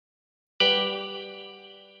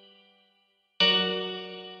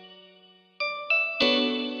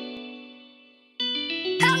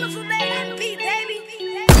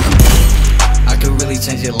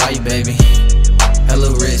change your life, baby. Hella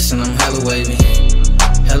rich and I'm hella wavy.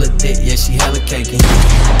 Hella thick, yeah, she hella cakey.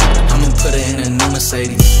 I'ma put her in a new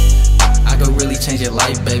Mercedes. I could really change your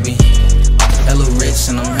life, baby. Hella rich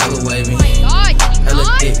and I'm hella wavy. Hella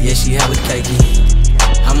thick, yeah, she hella cakey.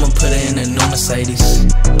 I'ma put her in a new Mercedes.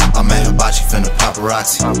 I'm at Hibachi finna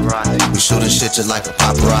paparazzi. We shootin' shit just like a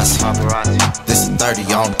paparazzi. This is 30,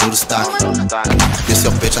 I don't do the stock. This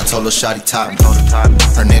your bitch, I told her shawty top.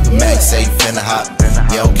 Her nigga Mac say you finna hop.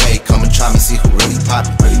 Yeah, okay, come and try me, see who really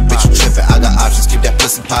poppin'. Bitch, you trippin', I got options, keep that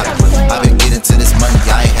pussy poppin'. I been getting to this money,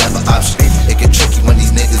 I ain't have an option. It get tricky when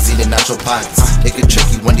these niggas eatin' out your pockets. It get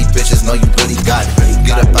tricky when these bitches know you really got it.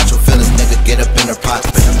 Get up out your feelings, nigga, get up in her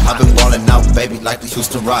pockets. I been ballin' out, baby, like the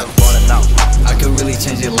Houston Rockets. I could really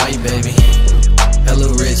change your life, baby.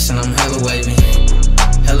 Hella rich and I'm hella wavy.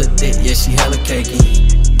 Hella thick, yeah, she hella cakey.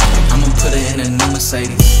 I'ma put her in a new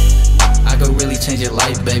Mercedes. I could really change your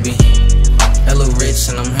life, baby. Hella rich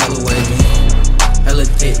and I'm hella wavy. Hella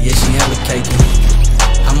thick, yeah, she hella cakey.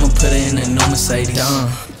 I'ma put her in a new Mercedes.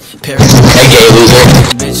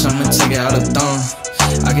 Bitch, I'ma take her out of thumb.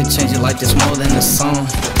 I can change it like this more than a song.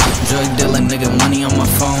 Drug dealer, nigga, money on my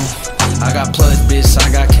phone. I got plugs, bitch,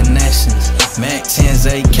 I got connections. Mac 10s,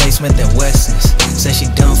 AK, Smith & Wessons. Say she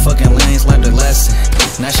done fucking lanes, learned her lesson.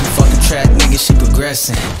 Now she fucking track, nigga, she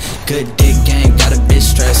progressing. Good dick game, got a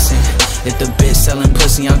bitch stressing. If the bitch selling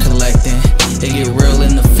pussy, I'm collecting. It get real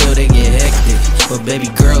in the field, it get hectic. But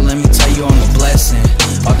baby girl, let me tell you I'm a blessing.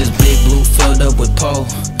 All this big blue filled up with pole.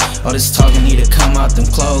 All this talking need to come out them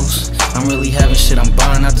clothes. I'm really having shit, I'm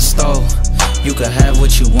buying out the stove. You could have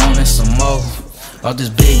what you want and some more. All this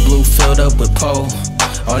big blue filled up with pole.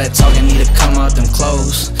 All that talking need to come out them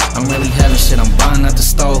clothes. I'm really having shit, I'm buying out the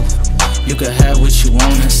stove. You could have what you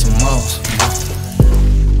want and some more.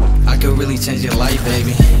 I could really change your life,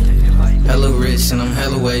 baby. Hella rich and I'm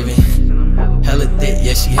hella wavy. Hella thick,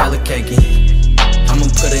 yeah, she hella cakey. I'ma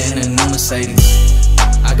put her in a new Mercedes.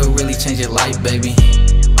 I could really change your life, baby.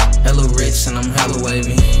 Hella rich and I'm hella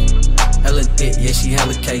wavy. Hella thick, yeah, she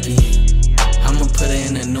hella cakey. I'ma put her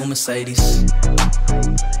in a new Mercedes.